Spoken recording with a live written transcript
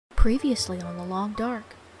Previously on The Long Dark,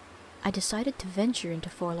 I decided to venture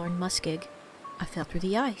into Forlorn Muskeg. I fell through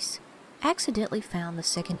the ice, accidentally found the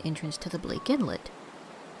second entrance to the Bleak Inlet.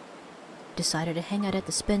 Decided to hang out at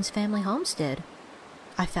the Spence family homestead.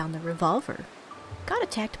 I found the revolver. Got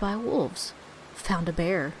attacked by wolves. Found a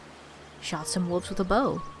bear. Shot some wolves with a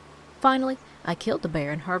bow. Finally, I killed the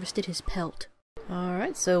bear and harvested his pelt.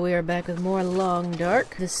 Alright, so we are back with more Long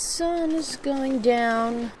Dark. The sun is going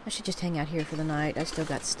down. I should just hang out here for the night. I still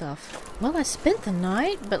got stuff. Well, I spent the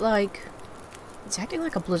night, but like, it's acting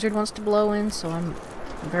like a blizzard wants to blow in, so I'm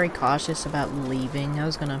very cautious about leaving. I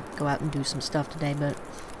was gonna go out and do some stuff today, but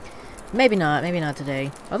maybe not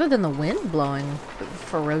today. Other than the wind blowing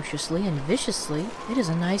ferociously and viciously, it is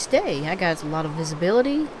a nice day. I got a lot of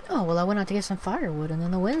visibility. Oh, well, I went out to get some firewood and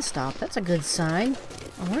then the wind stopped. That's a good sign.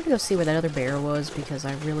 I wanted to go see where that other bear was because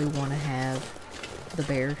I really want to have the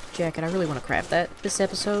bear jacket. I really want to craft that this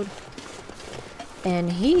episode.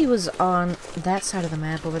 And he was on that side of the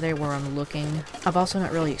map over there where I'm looking. I've also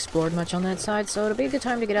not really explored much on that side, so it'll be a good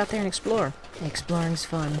time to get out there and explore. Exploring's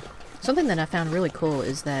fun. Something that I found really cool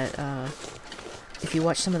is that if you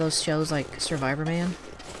watch some of those shows like Survivor Man,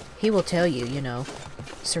 he will tell you, you know,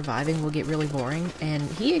 surviving will get really boring, and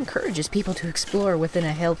he encourages people to explore within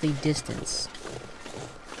a healthy distance.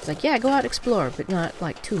 It's like, yeah, go out and explore, but not,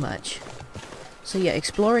 like, too much. So yeah,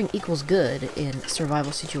 exploring equals good in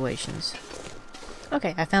survival situations.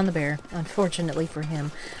 Okay, I found the bear, unfortunately for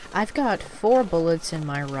him. I've got 4 bullets in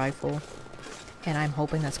my rifle, and I'm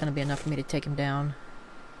hoping that's going to be enough for me to take him down.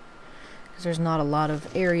 Because there's not a lot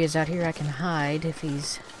of areas out here I can hide if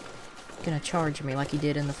he's going to charge me like he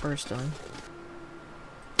did in the first one.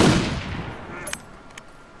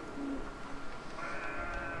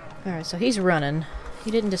 Alright, so he's running. He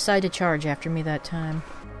didn't decide to charge after me that time.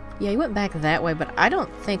 Yeah, he went back that way, but I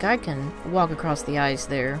don't think I can walk across the ice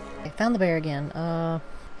there. I found the bear again.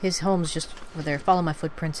 His home's just over there. Follow my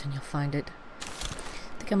footprints and you'll find it. I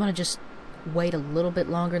think I'm gonna just wait a little bit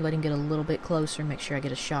longer, let him get a little bit closer, make sure I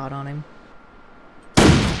get a shot on him.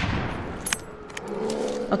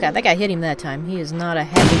 Okay, I think I hit him that time. He is not a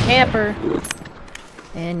happy camper.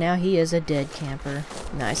 And now he is a dead camper.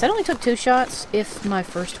 Nice. That only took 2 shots if my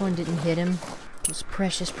first one didn't hit him. Those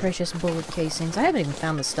precious, precious bullet casings. I haven't even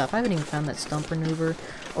found the stuff. I haven't even found that stump remover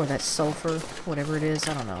or that sulfur, whatever it is.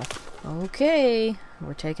 I don't know. Okay,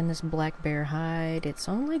 we're taking this black bear hide. It's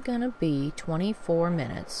only gonna be 24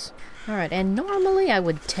 minutes. Alright, and normally I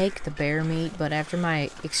would take the bear meat, but after my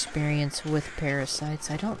experience with parasites,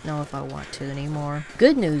 I don't know if I want to anymore.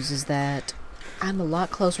 Good news is that I'm a lot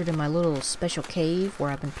closer to my little special cave where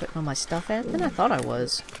I've been putting all my stuff at than I thought I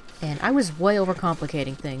was. And I was way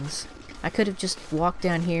overcomplicating things. I could have just walked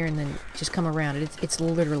down here and then just come around it. It's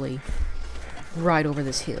literally right over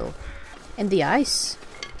this hill. And the ice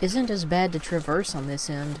isn't as bad to traverse on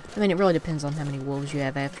this end. I mean, it really depends on how many wolves you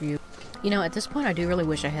have after you. You know, at this point I do really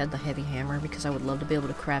wish I had the heavy hammer because I would love to be able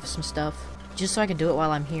to craft some stuff. Just so I could do it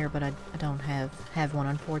while I'm here, but I don't have one,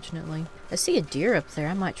 unfortunately. I see a deer up there.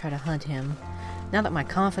 I might try to hunt him. Now that my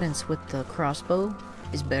confidence with the crossbow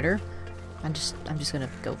is better, I'm just gonna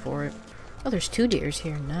go for it. Oh, there's 2 deers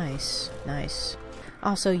here. Nice. Nice.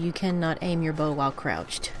 Also, you cannot aim your bow while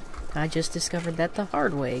crouched. I just discovered that the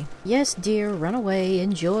hard way. Yes, deer, run away.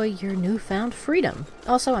 Enjoy your newfound freedom.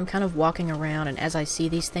 Also, I'm kind of walking around, and as I see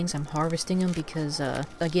these things, I'm harvesting them because,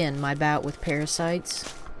 again, my bout with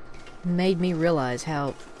parasites made me realize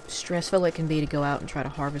how stressful it can be to go out and try to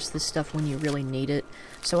harvest this stuff when you really need it.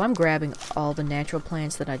 So I'm grabbing all the natural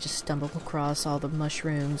plants that I just stumble across, all the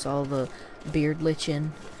mushrooms, all the beard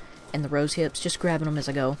lichen, and the rose hips, just grabbing them as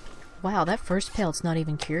I go. Wow, that first pelt's not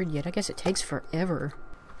even cured yet. I guess it takes forever.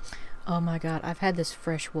 Oh my god, I've had this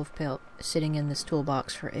fresh wolf pelt sitting in this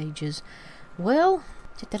toolbox for ages. Well,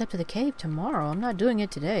 take that up to the cave tomorrow. I'm not doing it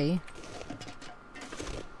today.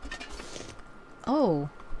 Oh,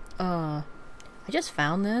 I just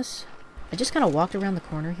found this. I just kind of walked around the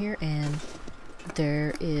corner here and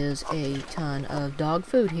there is a ton of dog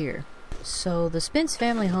food here. So the Spence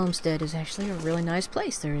family homestead is actually a really nice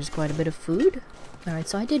place. There's quite a bit of food. Alright,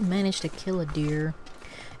 so I did manage to kill a deer.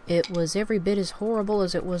 It was every bit as horrible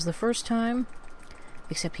as it was the first time,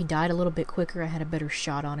 except he died a little bit quicker. I had a better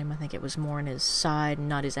shot on him. I think it was more in his side and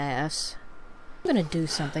not his ass. I'm gonna do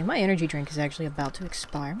something. My energy drink is actually about to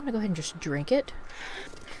expire. I'm gonna go ahead and just drink it.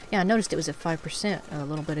 Yeah, I noticed it was at 5% a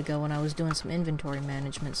little bit ago when I was doing some inventory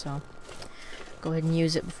management, so go ahead and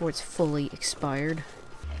use it before it's fully expired.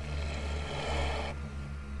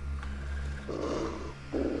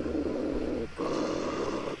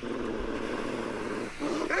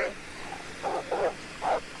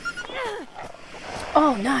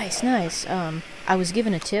 Oh, nice, nice. I was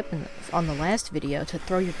given a tip on the last video to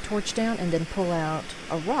throw your torch down and then pull out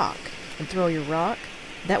a rock and throw your rock.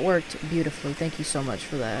 That worked beautifully. Thank you so much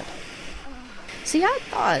for that. See, I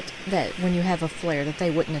thought that when you have a flare that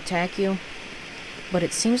they wouldn't attack you, but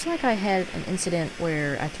it seems like I had an incident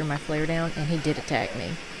where I threw my flare down and he did attack me.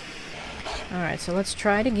 Alright, so let's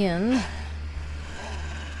try it again.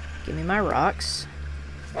 Give me my rocks.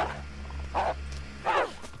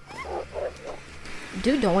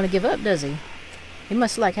 Dude don't want to give up, does he? He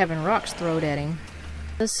must like having rocks thrown at him.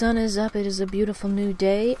 The sun is up. It is a beautiful new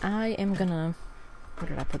day. I am gonna... Where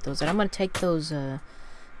did I put those at? I'm gonna take those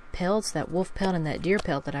pelts, that wolf pelt and that deer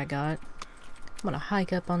pelt that I got. I'm gonna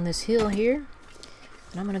hike up on this hill here.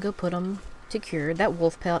 And I'm gonna go put them to cure. That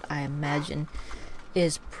wolf pelt, I imagine,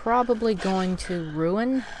 is probably going to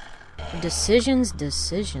ruin... Decisions.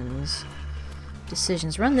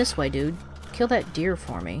 Run this way, dude. Kill that deer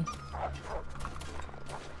for me.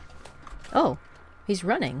 Oh, he's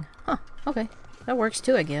running. Huh, okay. That works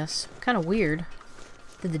too, I guess. Kind of weird.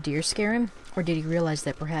 Did the deer scare him? Or did he realize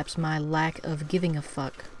that perhaps my lack of giving a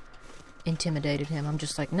fuck intimidated him? I'm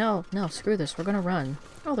just like, no, screw this. We're gonna run.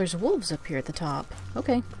 Oh, there's wolves up here at the top.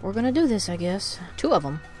 Okay, we're gonna do this, I guess. 2 of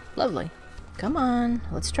them. Lovely. Come on,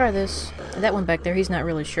 let's try this. That one back there, he's not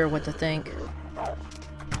really sure what to think.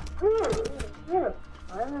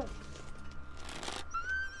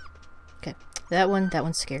 Okay, that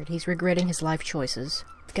one's scared. He's regretting his life choices.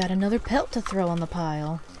 Got another pelt to throw on the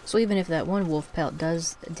pile. So even if that one wolf pelt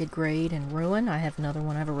does degrade and ruin, I have another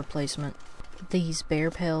one. I have a replacement. These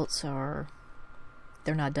bear pelts are...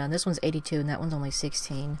 They're not done. This one's 82 and that one's only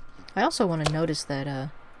 16. I also want to notice that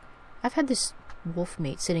I've had this wolf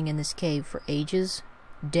meat sitting in this cave for ages.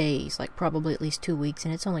 Days, like probably at least 2 weeks,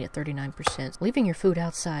 and it's only at 39%. Leaving your food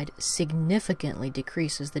outside significantly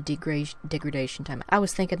decreases the degradation time. I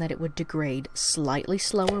was thinking that it would degrade slightly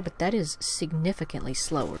slower, but that is significantly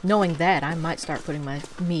slower. Knowing that, I might start putting my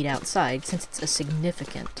meat outside since it's a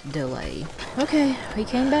significant delay. Okay, he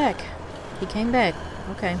came back. He came back.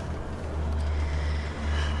 Okay.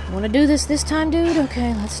 Want to do this time, dude?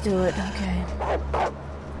 Okay, let's do it. Okay.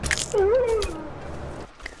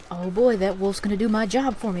 Oh boy, that wolf's gonna do my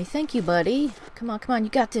job for me. Thank you, buddy. Come on,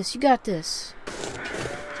 you got this, you got this.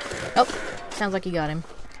 Oh, sounds like you got him.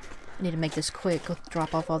 I need to make this quick. Go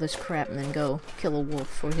drop off all this crap and then go kill a wolf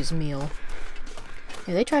for his meal.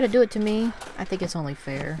 Yeah, they try to do it to me. I think it's only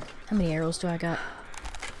fair. How many arrows do I got?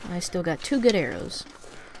 I still got 2 good arrows.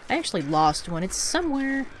 I actually lost one. It's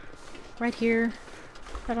somewhere right here.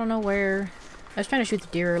 I don't know where. I was trying to shoot the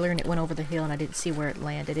deer earlier and it went over the hill and I didn't see where it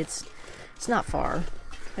landed. It's not far.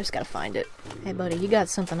 I just gotta find it. Hey, buddy, you got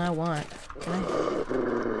something I want. Can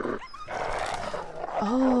I...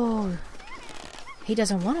 Oh, he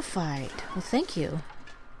doesn't want to fight. Well, thank you.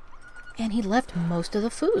 And he left most of the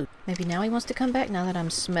food. Maybe now he wants to come back now that I'm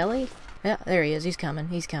smelly? Yeah, there he is. He's coming.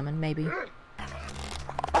 He's coming, maybe.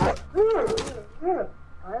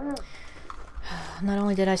 Not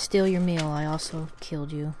only did I steal your meal, I also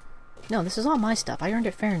killed you. No, this is all my stuff. I earned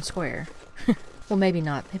it fair and square. Well, maybe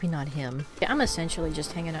not him. Yeah, I'm essentially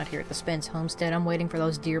just hanging out here at the Spence homestead. I'm waiting for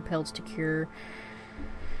those deer pelts to cure.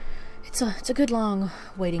 It's a good long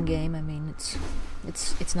waiting game. I mean,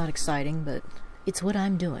 it's not exciting, but it's what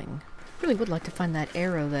I'm doing. I really would like to find that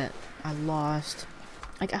arrow that I lost.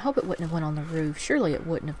 Like, I hope it wouldn't have went on the roof. Surely it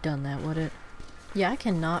wouldn't have done that, would it? Yeah, I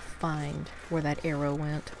cannot find where that arrow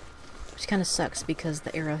went. Which kind of sucks because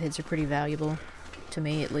the arrowheads are pretty valuable. To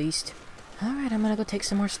me, at least. Alright, I'm gonna go take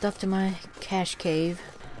some more stuff to my cache cave.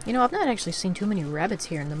 You know, I've not actually seen too many rabbits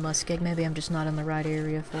here in the muskeg. Maybe I'm just not in the right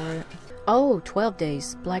area for it. Oh, 12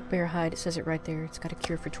 days. Black bear hide. It says it right there. It's got a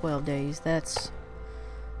cure for 12 days. That's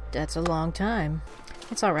a long time.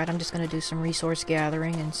 It's alright. I'm just gonna do some resource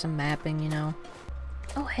gathering and some mapping, you know.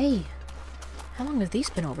 Oh, hey. How long have these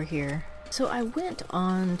been over here? So I went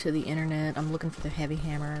on to the internet. I'm looking for the heavy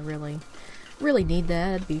hammer. I really need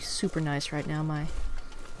that. It'd be super nice right now. My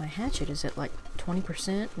hatchet is at like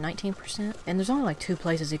 20%, 19%, and there's only like 2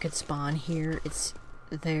 places it could spawn here. It's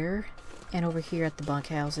there and over here at the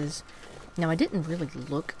bunkhouses. Now, I didn't really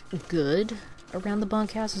look good around the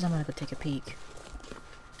bunkhouses. I'm gonna go take a peek.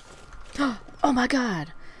 Oh my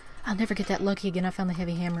god! I'll never get that lucky again. I found the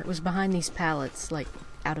heavy hammer. It was behind these pallets, like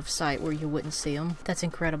out of sight where you wouldn't see them. That's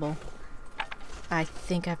incredible. I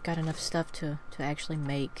think I've got enough stuff to actually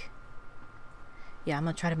make... Yeah, I'm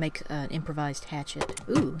gonna try to make an improvised hatchet.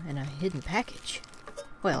 Ooh, and a hidden package.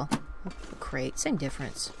 Well, a crate, same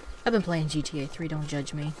difference. I've been playing GTA 3, don't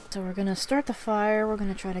judge me. So we're gonna start the fire, we're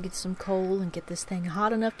gonna try to get some coal and get this thing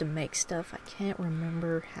hot enough to make stuff. I can't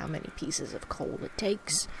remember how many pieces of coal it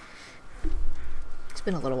takes. It's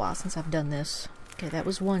been a little while since I've done this. Okay, that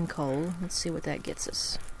was 1 coal. Let's see what that gets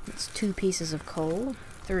us. It's 2 pieces of coal,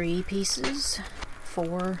 3 pieces,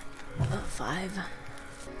 4, 5,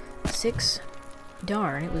 6.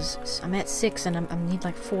 Darn, I'm at 6 and I need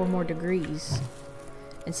like 4 more degrees.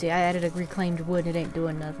 And see, I added a reclaimed wood, it ain't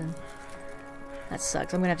doing nothing. That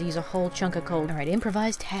sucks. I'm gonna have to use a whole chunk of coal. Alright,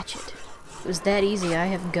 improvised hatchet. It was that easy.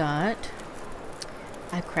 I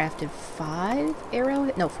crafted 4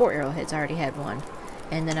 arrowheads. I already had 1.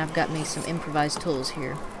 And then I've got me some improvised tools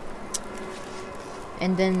here.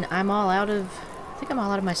 And then I think I'm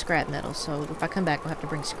all out of my scrap metal, so if I come back, we'll have to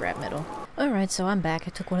bring scrap metal. Alright, so I'm back. I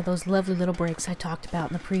took one of those lovely little breaks I talked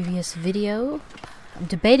about in the previous video. I'm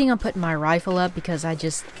debating on putting my rifle up because I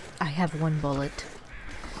have 1 bullet.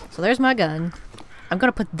 So there's my gun. I'm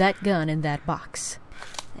gonna put that gun in that box.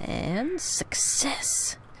 And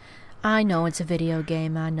success! I know it's a video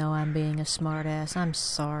game. I know I'm being a smartass. I'm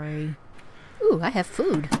sorry. Ooh, I have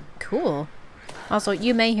food. Cool. Also,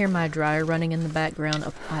 you may hear my dryer running in the background.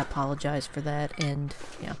 I apologize for that, and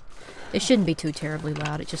yeah, it shouldn't be too terribly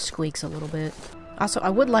loud. It just squeaks a little bit. Also, I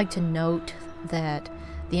would like to note that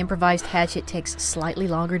the improvised hatchet takes slightly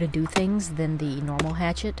longer to do things than the normal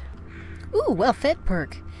hatchet. Ooh, well-fed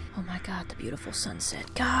perk. Oh my god, the beautiful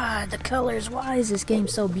sunset. God, the colors. Why is this game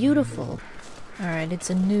so beautiful? Alright,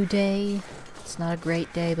 it's a new day. It's not a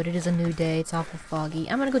great day, but it is a new day. It's awful foggy.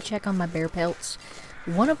 I'm gonna go check on my bear pelts.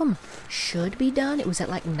 One of them should be done. It was at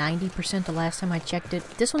like 90% the last time I checked it.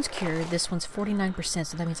 This one's cured. This one's 49%,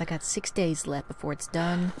 so that means I got 6 days left before it's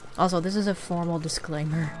done. Also, this is a formal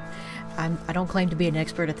disclaimer. I don't claim to be an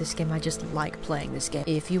expert at this game. I just like playing this game.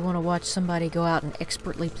 If you want to watch somebody go out and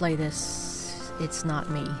expertly play this, it's not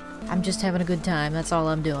me. I'm just having a good time. That's all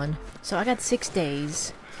I'm doing. So I got 6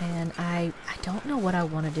 days. And I don't know what I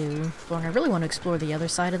want to do. Well, I really want to explore the other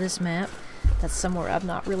side of this map. That's somewhere I've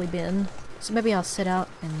not really been. So maybe I'll sit out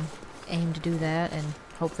and aim to do that and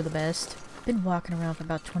hope for the best. I've been walking around for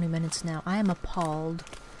about 20 minutes now. I am appalled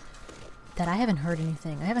that I haven't heard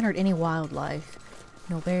anything. I haven't heard any wildlife.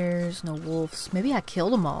 No bears, no wolves. Maybe I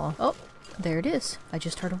killed them all. Oh, there it is. I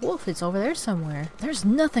just heard a wolf. It's over there somewhere. There's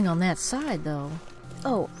nothing on that side, though.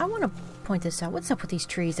 Oh, I want to point this out. What's up with these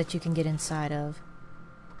trees that you can get inside of?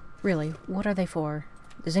 Really, what are they for?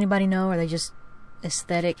 Does anybody know? Are they just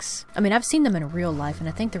aesthetics? I mean, I've seen them in real life, and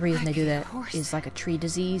I think the reason they do that is like a tree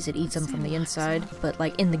disease. It eats them from the inside. But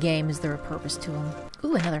like in the game, is there a purpose to them?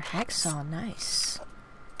 Ooh, another hacksaw. Nice.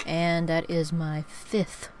 And that is my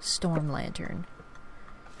 5th storm lantern.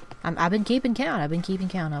 I've been keeping count. I've been keeping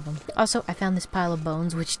count of them. Also, I found this pile of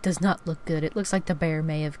bones, which does not look good. It looks like the bear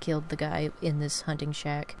may have killed the guy in this hunting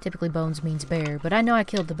shack. Typically, bones means bear, but I know I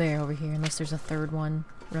killed the bear over here, unless there's a 3rd one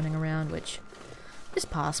running around, which is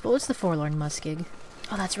possible. It's the forlorn muskeg.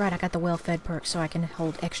 Oh, that's right. I got the well-fed perk, so I can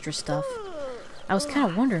hold extra stuff. I was kind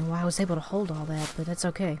of wondering why I was able to hold all that, but that's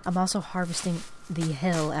okay. I'm also harvesting the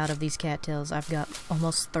hell out of these cattails. I've got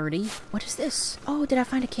almost 30. What is this? Oh, did I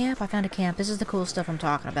find a camp? I found a camp. This is the cool stuff I'm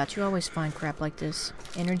talking about. You always find crap like this.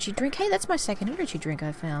 Energy drink. Hey, that's my 2nd energy drink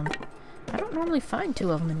I found. I don't normally find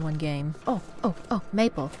 2 of them in one game. Oh,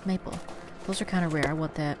 maple. Those are kind of rare. I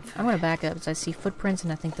want that. I'm going to back up because I see footprints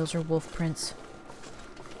and I think those are wolf prints.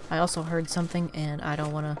 I also heard something and I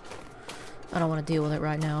don't want to deal with it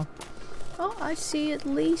right now. Oh, I see at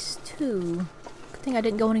least 2. Good thing I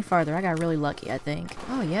didn't go any farther. I got really lucky, I think.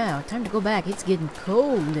 Oh yeah, time to go back. It's getting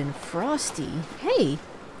cold and frosty. Hey!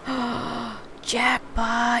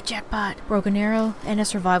 Jackpot! Jackpot! Broken arrow and a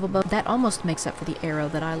survival bow. That almost makes up for the arrow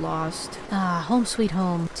that I lost. Ah, home sweet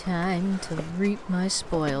home. Time to reap my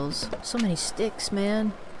spoils. So many sticks,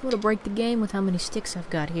 man. I'm gonna break the game with how many sticks I've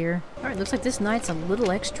got here. Alright, looks like this night's a little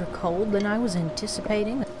extra cold than I was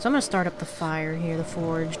anticipating. So I'm gonna start up the fire here, the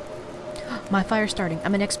forge. My fire's starting.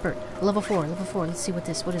 I'm an expert. Level 4. Let's see what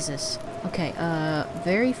is this? Okay,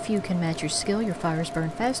 very few can match your skill. Your fires burn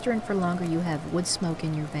faster and for longer. You have wood smoke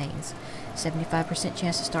in your veins. 75%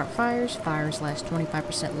 chance to start fires. Fires last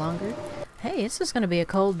 25% longer. Hey, it's just gonna be a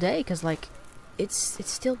cold day, because, like, it's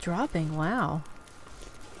still dropping. Wow.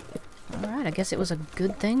 Alright, I guess it was a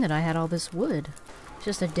good thing that I had all this wood.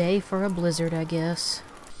 Just a day for a blizzard, I guess.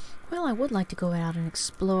 Well, I would like to go out and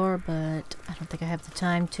explore, but I don't think I have the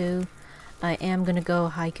time to. I am gonna go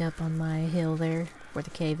hike up on my hill there, where the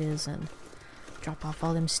cave is, and drop off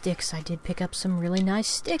all them sticks. I did pick up some really nice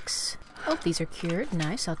sticks. Oh, these are cured.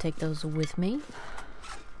 Nice, I'll take those with me.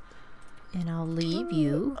 And I'll leave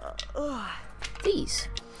you these.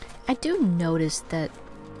 I do notice that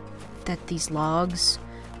these logs,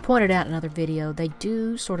 pointed out in another video, they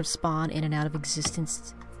do sort of spawn in and out of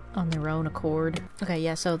existence on their own accord. Okay,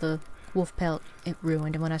 yeah, so the wolf pelt, it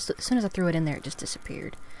ruined, and as soon as I threw it in there, it just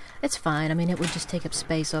disappeared. It's fine. I mean, it would just take up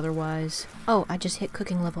space otherwise. Oh, I just hit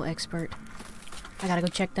cooking level expert. I gotta go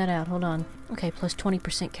check that out. Hold on. Okay, plus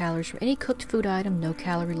 20% calories for any cooked food item. No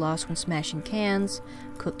calorie loss when smashing cans.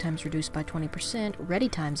 Cook times reduced by 20%. Ready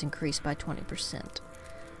times increased by 20%.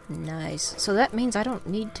 Nice. So that means I don't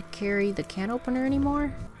need to carry the can opener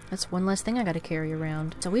anymore? That's one less thing I gotta carry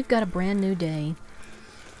around. So we've got a brand new day.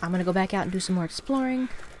 I'm gonna go back out and do some more exploring.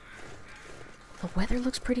 The weather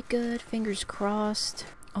looks pretty good. Fingers crossed.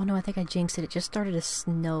 Oh no, I think I jinxed it. It just started to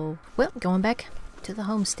snow. Well, going back to the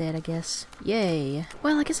homestead, I guess. Yay.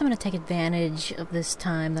 Well, I guess I'm going to take advantage of this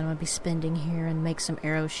time that I'm going to be spending here and make some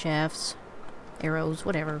arrow shafts. Arrows,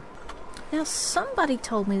 whatever. Now, somebody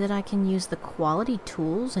told me that I can use the quality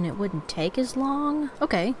tools and it wouldn't take as long.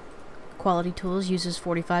 Okay. Quality tools uses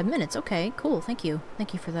 45 minutes. Okay, cool. Thank you.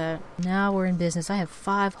 Thank you for that. Now we're in business. I have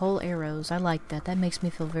 5 whole arrows. I like that. That makes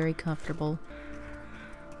me feel very comfortable.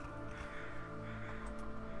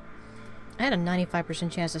 I had a 95%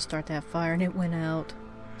 chance to start that fire and it went out.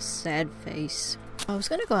 Sad face. I was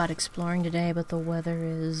gonna go out exploring today, but the weather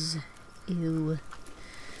is... ew.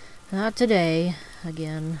 Not today.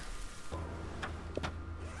 Again.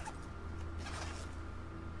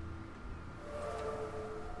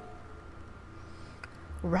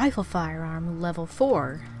 Rifle firearm level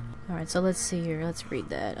 4. Alright, so let's see here. Let's read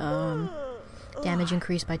that. Damage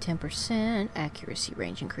increased by 10%, accuracy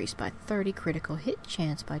range increased by 30, critical hit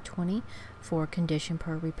chance by 20, 4 condition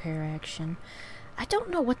per repair action. I don't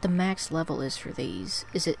know what the max level is for these.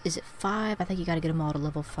 Is it 5? I think you gotta get them all to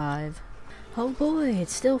level 5. Oh boy,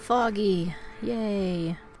 it's still foggy.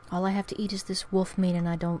 Yay. All I have to eat is this wolf meat and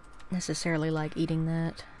I don't necessarily like eating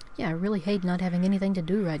that. Yeah, I really hate not having anything to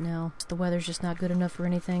do right now. The weather's just not good enough for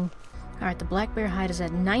anything. Alright, the black bear hide is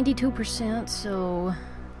at 92%, so...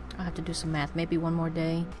 I'll have to do some math, maybe one more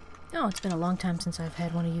day. Oh, it's been a long time since I've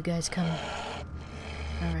had one of you guys come.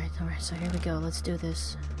 Alright, so here we go, let's do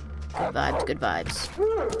this. Good vibes, good vibes.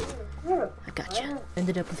 I gotcha.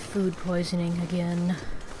 Ended up with food poisoning again.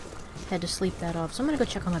 Had to sleep that off, so I'm gonna go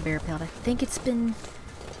check on my bear pelt. I think it's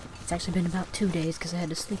actually been about 2 days because I had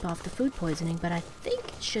to sleep off the food poisoning, but I think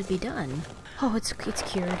it should be done. Oh, it's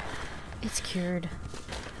cured. It's cured.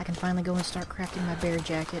 I can finally go and start crafting my bear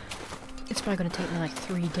jacket. It's probably going to take me like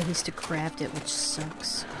 3 days to craft it, which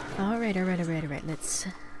sucks. Alright, let's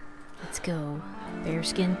go.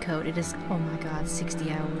 Bearskin coat. It is, oh my god, 60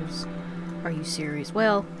 hours. Are you serious?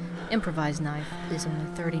 Well, improvised knife is only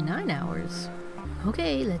 39 hours.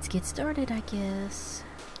 Okay, let's get started, I guess.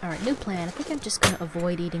 Alright, new plan. I think I'm just going to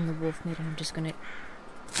avoid eating the wolf meat and I'm just going to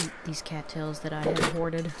eat these cattails that I had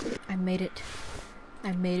hoarded. I made it.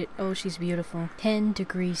 Oh, she's beautiful. 10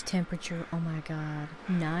 degrees temperature. Oh my god.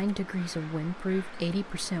 9 degrees of windproof.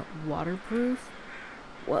 80% waterproof.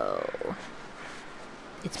 Whoa.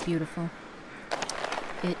 It's beautiful.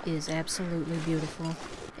 It is absolutely beautiful.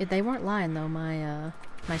 They weren't lying though.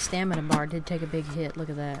 My stamina bar did take a big hit. Look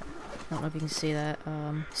at that. I don't know if you can see that.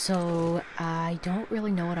 So I don't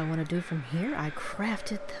really know what I want to do from here. I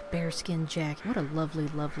crafted the bearskin jacket. What a lovely,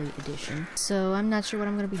 lovely addition. So I'm not sure what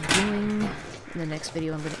I'm going to be doing in the next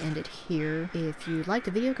video. I'm going to end it here. If you liked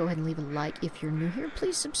the video, go ahead and leave a like. If you're new here,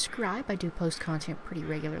 please subscribe. I do post content pretty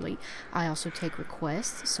regularly. I also take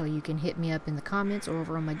requests, so you can hit me up in the comments or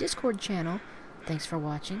over on my Discord channel. Thanks for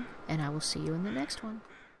watching, and I will see you in the next one.